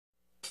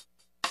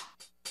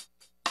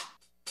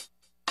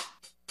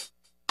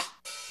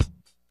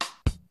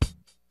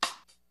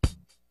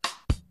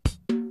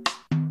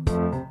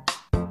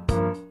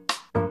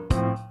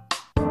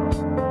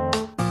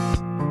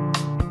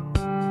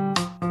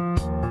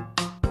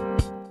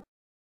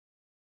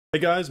Hey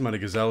guys, Mighty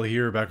Gazelle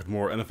here, back with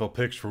more NFL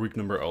picks for week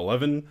number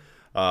 11.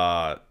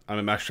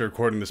 I'm actually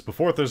recording this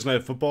before Thursday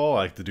Night Football.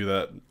 I like to do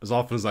that as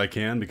often as I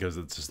can because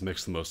it just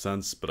makes the most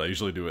sense, but I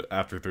usually do it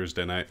after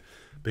Thursday night.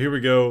 But here we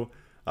go.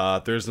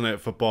 Thursday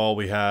Night Football,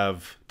 we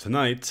have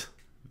tonight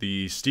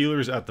the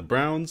Steelers at the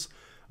Browns.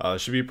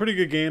 Should be a pretty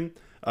good game.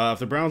 If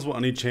the Browns want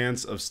any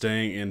chance of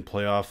staying in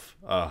playoff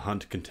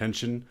hunt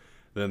contention,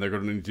 then they're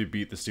going to need to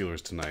beat the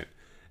Steelers tonight.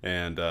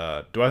 And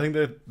do I think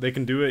that they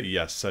can do it?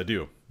 Yes, I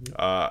do.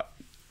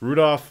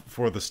 Rudolph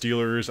for the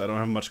Steelers. I don't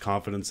have much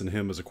confidence in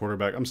him as a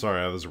quarterback. I'm sorry,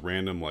 I have this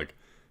random,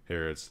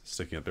 here it's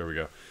sticking up. There we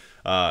go.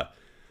 I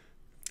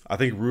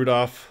think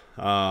Rudolph,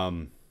 I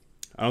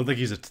don't think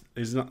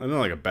he's not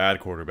like a bad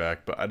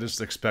quarterback, but I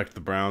just expect the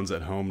Browns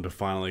at home to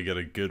finally get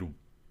a good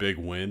big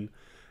win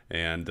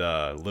and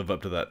live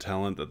up to that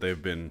talent that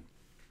they've been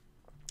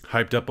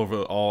hyped up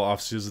over all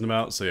offseason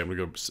about. So yeah, I'm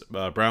going to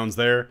go Browns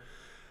there.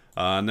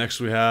 Next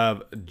we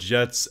have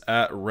Jets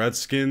at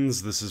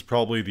Redskins. This is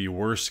probably the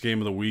worst game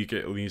of the week,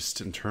 at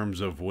least in terms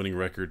of winning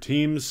record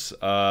teams.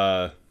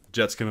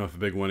 Jets came off a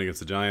big win against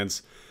the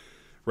Giants.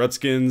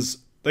 Redskins,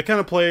 they kind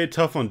of play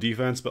tough on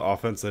defense, but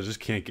offense, they just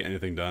can't get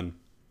anything done.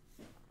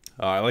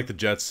 I like the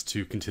Jets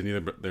to continue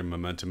their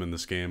momentum in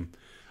this game.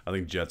 I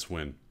think Jets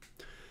win.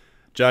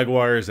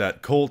 Jaguars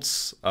at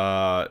Colts.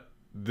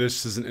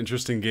 This is an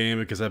interesting game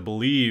because I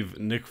believe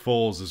Nick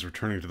Foles is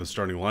returning to the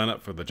starting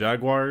lineup for the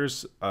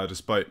Jaguars,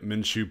 despite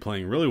Minshew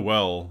playing really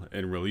well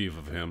in relief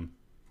of him.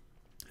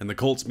 And the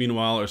Colts,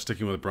 meanwhile, are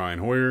sticking with Brian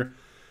Hoyer.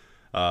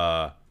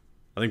 I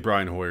think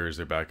Brian Hoyer is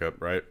their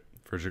backup, right,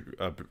 for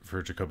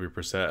Jacoby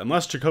Brissett.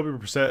 Unless Jacoby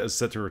Brissett is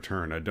set to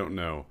return, I don't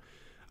know.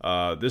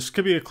 This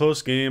could be a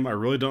close game. I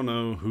really don't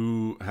know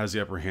who has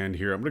the upper hand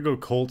here. I'm going to go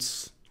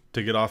Colts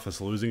to get off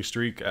this losing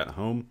streak at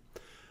home.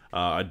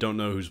 I don't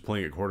know who's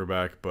playing at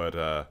quarterback,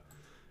 but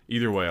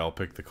either way, I'll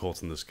pick the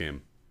Colts in this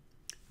game.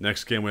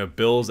 Next game, we have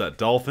Bills at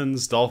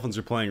Dolphins. Dolphins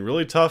are playing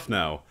really tough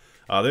now.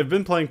 They've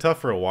been playing tough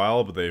for a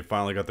while, but they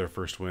finally got their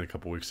first win a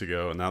couple weeks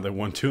ago, and now they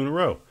won 2 in a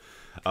row.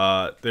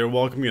 They're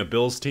welcoming a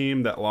Bills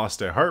team that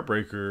lost a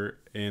heartbreaker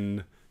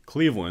in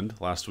Cleveland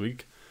last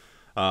week.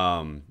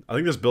 I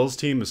think this Bills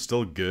team is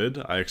still good.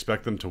 I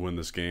expect them to win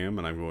this game,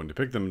 and I'm going to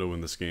pick them to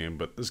win this game,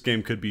 but this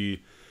game could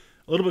be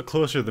a little bit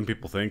closer than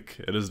people think.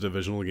 It is a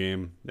divisional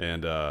game,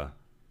 and yeah,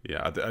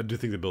 I do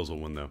think the Bills will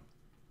win, though.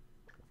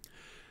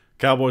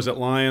 Cowboys at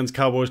Lions.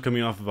 Cowboys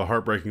coming off of a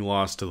heartbreaking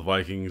loss to the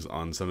Vikings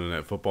on Sunday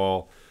Night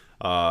Football.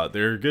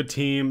 They're a good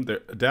team.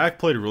 Dak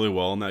played really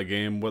well in that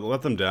game. What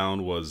let them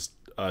down was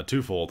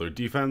twofold: their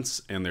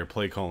defense and their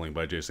play calling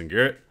by Jason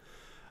Garrett.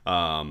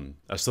 I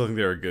still think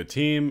they're a good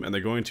team, and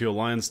they're going to a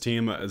Lions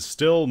team that is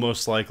still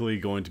most likely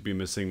going to be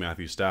missing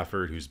Matthew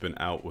Stafford, who's been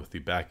out with the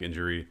back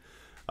injury.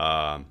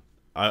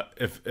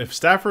 If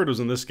Stafford was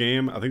in this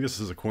game, I think this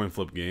is a coin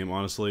flip game,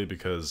 honestly,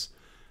 because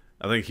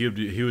I think he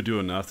would do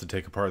enough to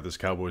take apart this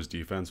Cowboys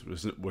defense,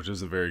 which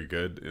isn't very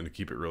good, and to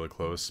keep it really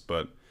close.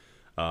 But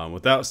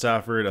without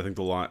Stafford, I think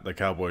the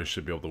Cowboys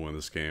should be able to win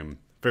this game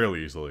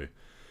fairly easily.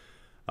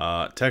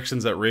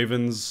 Texans at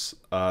Ravens.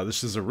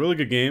 This is a really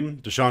good game.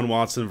 Deshaun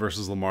Watson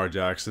versus Lamar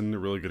Jackson, a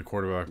really good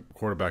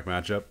quarterback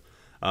matchup.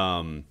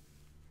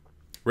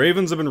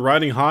 Ravens have been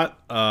riding hot.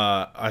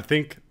 I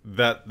think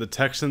that the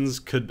Texans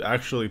could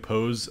actually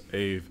pose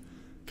a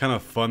kind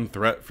of fun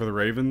threat for the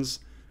Ravens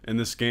in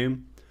this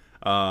game.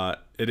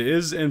 It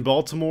is in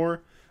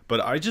Baltimore,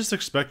 but I just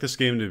expect this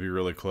game to be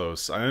really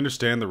close. I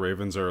understand the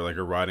Ravens are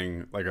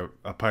riding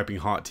a piping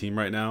hot team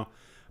right now,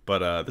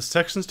 but this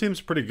Texans team is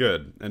pretty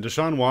good, and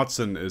Deshaun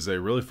Watson is a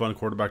really fun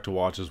quarterback to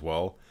watch as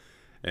well.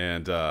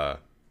 And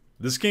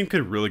this game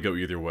could really go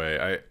either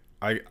way.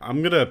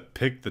 I'm gonna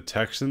pick the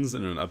Texans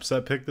in an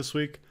upset pick this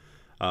week.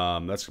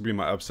 That's gonna be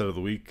my upset of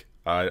the week.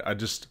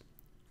 It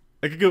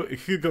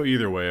could go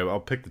either way. I'll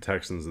pick the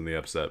Texans in the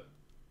upset.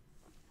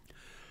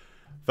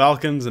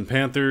 Falcons and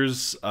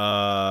Panthers.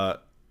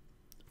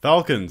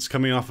 Falcons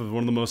coming off of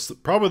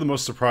probably the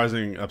most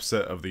surprising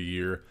upset of the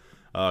year,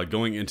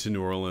 going into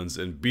New Orleans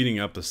and beating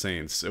up the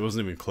Saints. It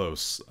wasn't even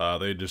close.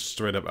 They just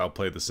straight up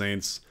outplayed the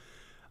Saints.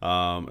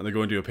 And they're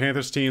going to a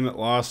Panthers team that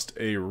lost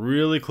a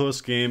really close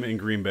game in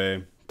Green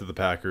Bay to the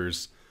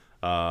Packers,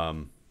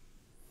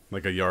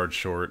 like a yard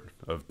short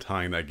of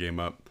tying that game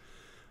up.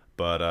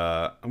 But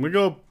I'm going to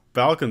go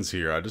Falcons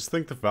here. I just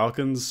think the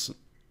Falcons,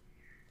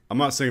 I'm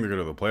not saying they're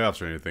going to the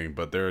playoffs or anything,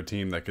 but they're a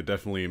team that could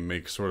definitely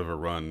make sort of a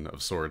run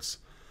of sorts.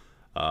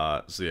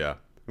 So yeah,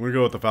 I'm going to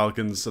go with the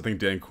Falcons. I think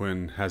Dan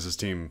Quinn has his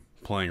team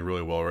playing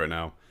really well right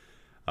now.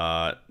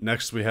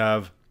 Next we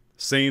have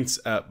Saints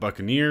at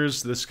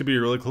Buccaneers. This could be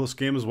a really close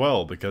game as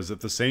well, because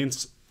if the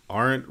Saints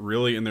aren't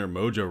really in their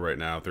mojo right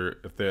now,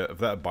 if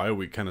that bye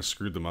week kind of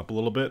screwed them up a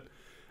little bit,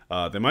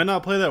 they might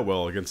not play that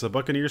well against a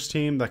Buccaneers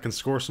team that can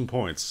score some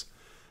points.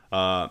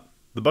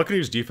 The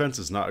Buccaneers defense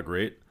is not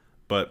great,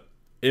 but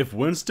if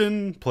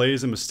Winston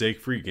plays a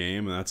mistake-free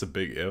game, and that's a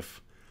big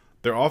if,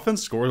 their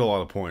offense scores a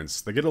lot of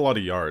points. They get a lot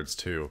of yards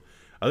too.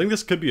 I think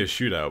this could be a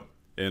shootout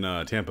in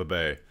Tampa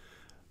Bay.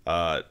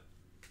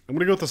 I'm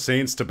gonna go with the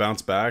Saints to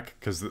bounce back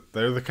because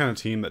they're the kind of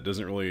team that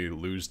doesn't really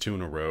lose 2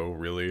 in a row,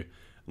 really,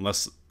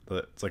 unless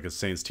it's like a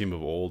Saints team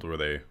of old where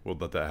they will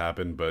let that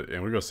happen. But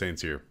I'm gonna go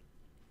Saints here.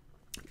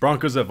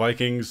 Broncos at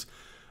Vikings.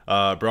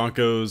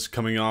 Broncos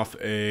coming off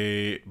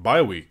a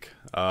bye week,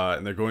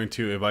 and they're going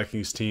to a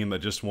Vikings team that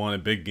just won a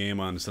big game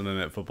on Sunday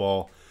Night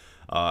Football.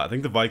 I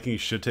think the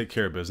Vikings should take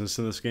care of business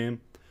in this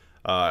game.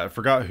 I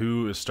forgot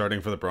who is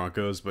starting for the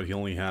Broncos, but he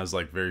only has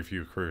like very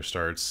few career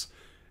starts,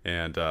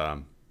 and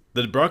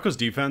the Broncos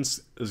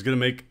defense is going to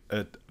make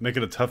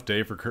it a tough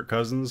day for Kirk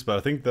Cousins, but I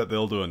think that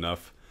they'll do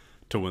enough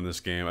to win this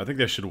game. I think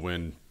they should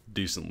win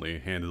decently,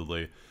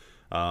 handedly.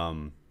 Yeah,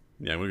 I'm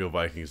going to go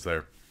Vikings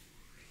there.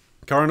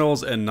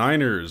 Cardinals and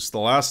Niners.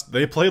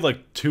 They played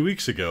like 2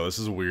 weeks ago. This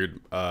is a weird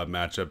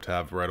matchup to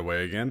have right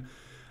away again.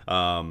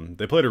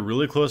 They played a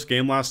really close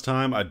game last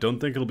time. I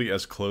don't think it'll be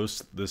as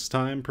close this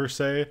time per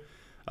se.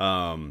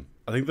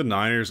 I think the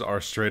Niners are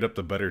straight up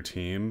the better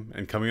team,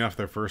 and coming off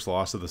their first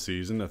loss of the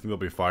season, I think they'll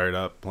be fired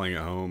up playing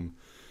at home.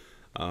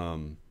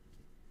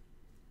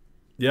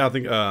 Yeah, I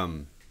think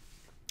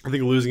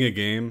losing a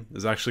game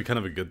is actually kind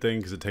of a good thing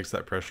because it takes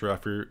that pressure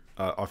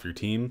off your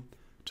team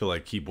to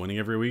like keep winning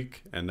every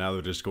week, and now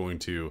they're just going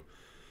to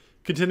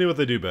continue what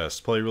they do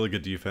best, play really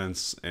good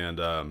defense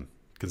and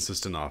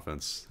consistent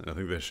offense, and I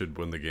think they should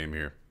win the game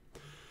here.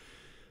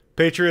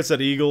 Patriots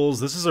at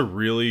Eagles. This is a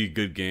really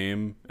good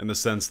game in the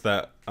sense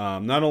that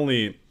not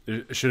only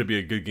should it be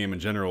a good game in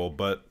general,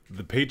 but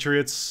the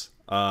Patriots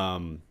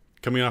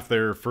coming off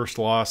their first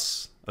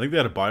loss, I think they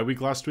had a bye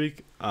week last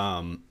week,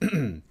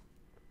 and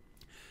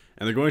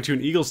they're going to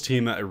an Eagles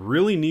team that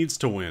really needs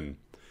to win.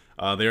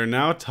 They are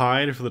now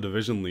tied for the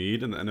division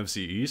lead in the NFC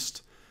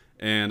East,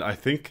 and I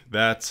think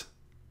that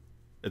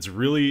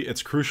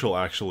it's crucial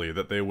actually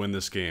that they win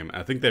this game.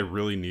 I think they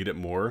really need it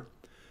more.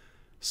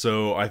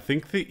 So I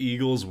think the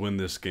Eagles win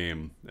this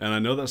game. And I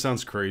know that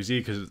sounds crazy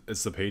because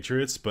it's the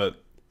Patriots,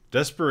 but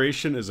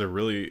desperation is a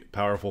really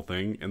powerful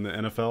thing in the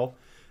NFL.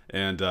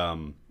 And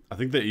I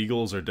think the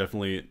Eagles are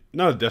definitely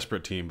not a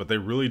desperate team, but they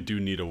really do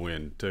need a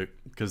win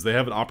because they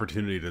have an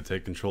opportunity to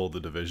take control of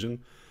the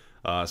division,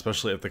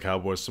 especially if the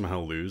Cowboys somehow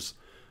lose,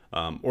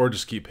 or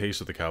just keep pace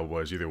with the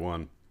Cowboys, either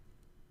one.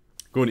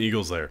 Going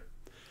Eagles there.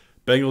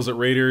 Bengals at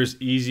Raiders,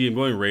 easy. I'm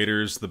going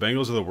Raiders. The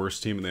Bengals are the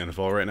worst team in the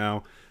NFL right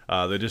now.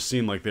 They just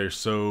seem like they're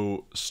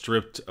so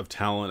stripped of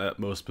talent at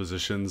most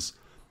positions.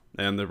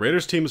 And the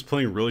Raiders team is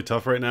playing really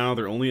tough right now.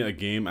 They're only a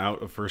game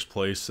out of first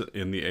place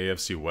in the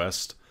AFC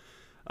West.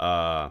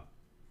 And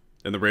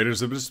the Raiders,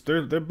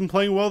 they've been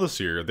playing well this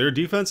year. Their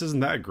defense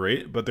isn't that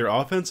great, but their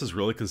offense is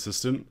really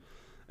consistent.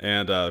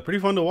 And pretty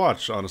fun to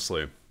watch,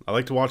 honestly. I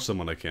like to watch them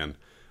when I can.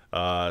 So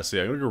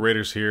yeah, I'm going to go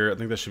Raiders here. I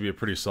think that should be a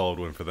pretty solid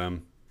win for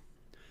them.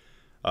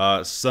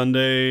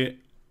 Sunday.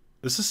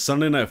 This is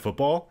Sunday Night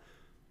Football.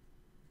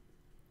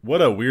 What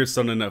a weird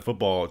Sunday Night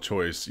Football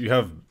choice. You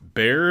have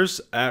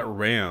Bears at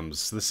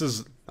Rams.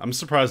 I'm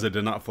surprised they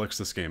did not flex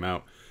this game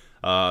out.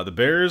 The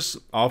Bears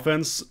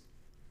offense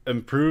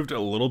improved a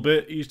little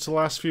bit each of the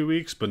last few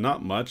weeks, but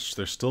not much.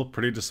 They're still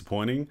pretty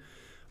disappointing.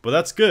 But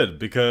that's good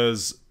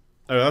because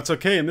that's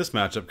okay in this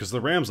matchup because the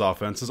Rams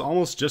offense is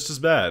almost just as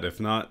bad, if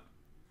not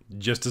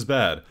just as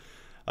bad.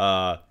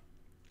 The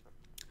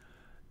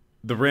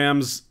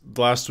Rams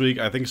last week,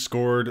 I think,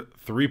 scored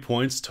 3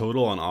 points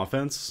total on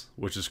offense,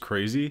 which is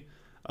crazy.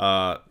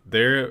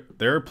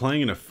 They're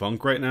playing in a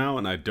funk right now,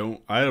 and I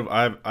don't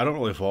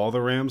really follow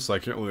the Rams, so I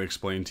can't really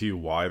explain to you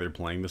why they're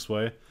playing this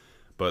way.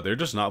 But they're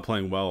just not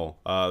playing well.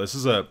 This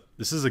is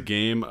a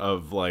game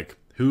of like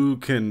who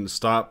can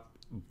stop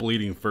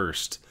bleeding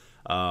first.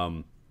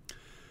 I'm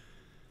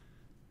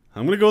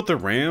gonna go with the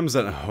Rams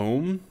at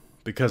home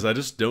because I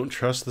just don't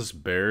trust this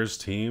Bears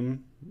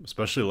team,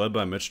 especially led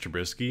by Mitch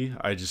Trubisky.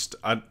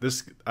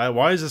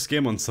 Why is this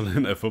game on Sunday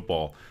Night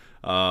Football?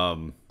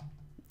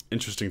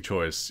 Interesting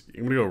choice.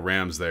 I'm gonna go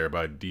Rams there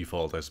by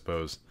default, I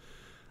suppose.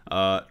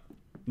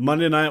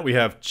 Monday night we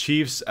have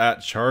Chiefs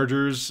at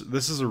Chargers.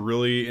 This is a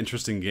really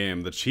interesting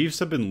game. The Chiefs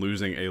have been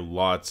losing a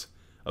lot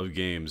of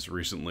games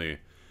recently.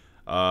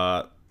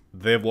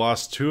 They've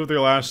lost 2 of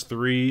their last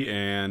 3,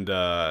 and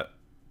they're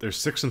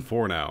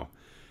 6-4 now.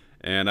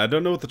 And I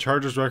don't know what the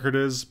Chargers' record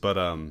is,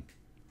 but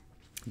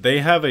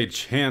they have a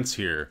chance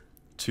here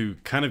to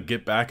kind of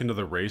get back into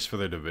the race for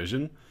their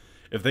division.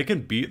 If they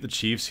can beat the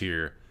Chiefs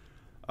here,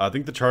 I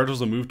think the Chargers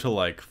will move to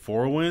like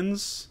 4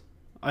 wins,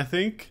 I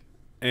think.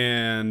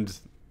 And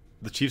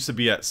the Chiefs would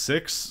be at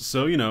 6.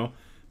 So,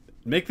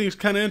 make things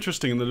kind of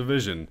interesting in the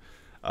division.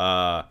 Do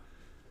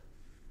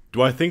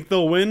I think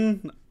they'll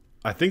win?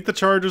 I think the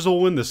Chargers will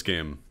win this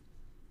game.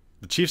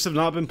 The Chiefs have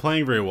not been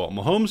playing very well.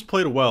 Mahomes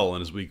played well in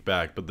his week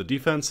back, but the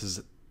defense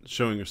is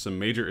showing some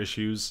major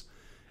issues.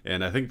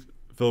 And I think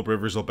Phillip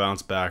Rivers will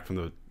bounce back from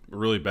the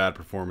really bad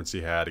performance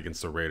he had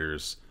against the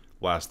Raiders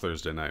last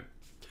Thursday night.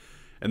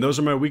 And those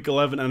are my Week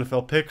 11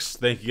 NFL picks.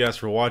 Thank you guys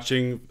for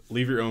watching.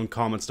 Leave your own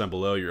comments down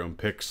below, your own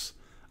picks.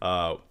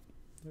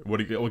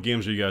 What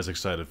games are you guys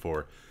excited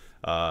for?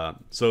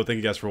 So thank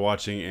you guys for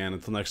watching, and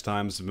until next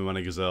time, this has been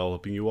Money Gazelle,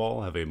 hoping you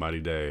all have a mighty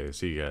day.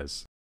 See you guys.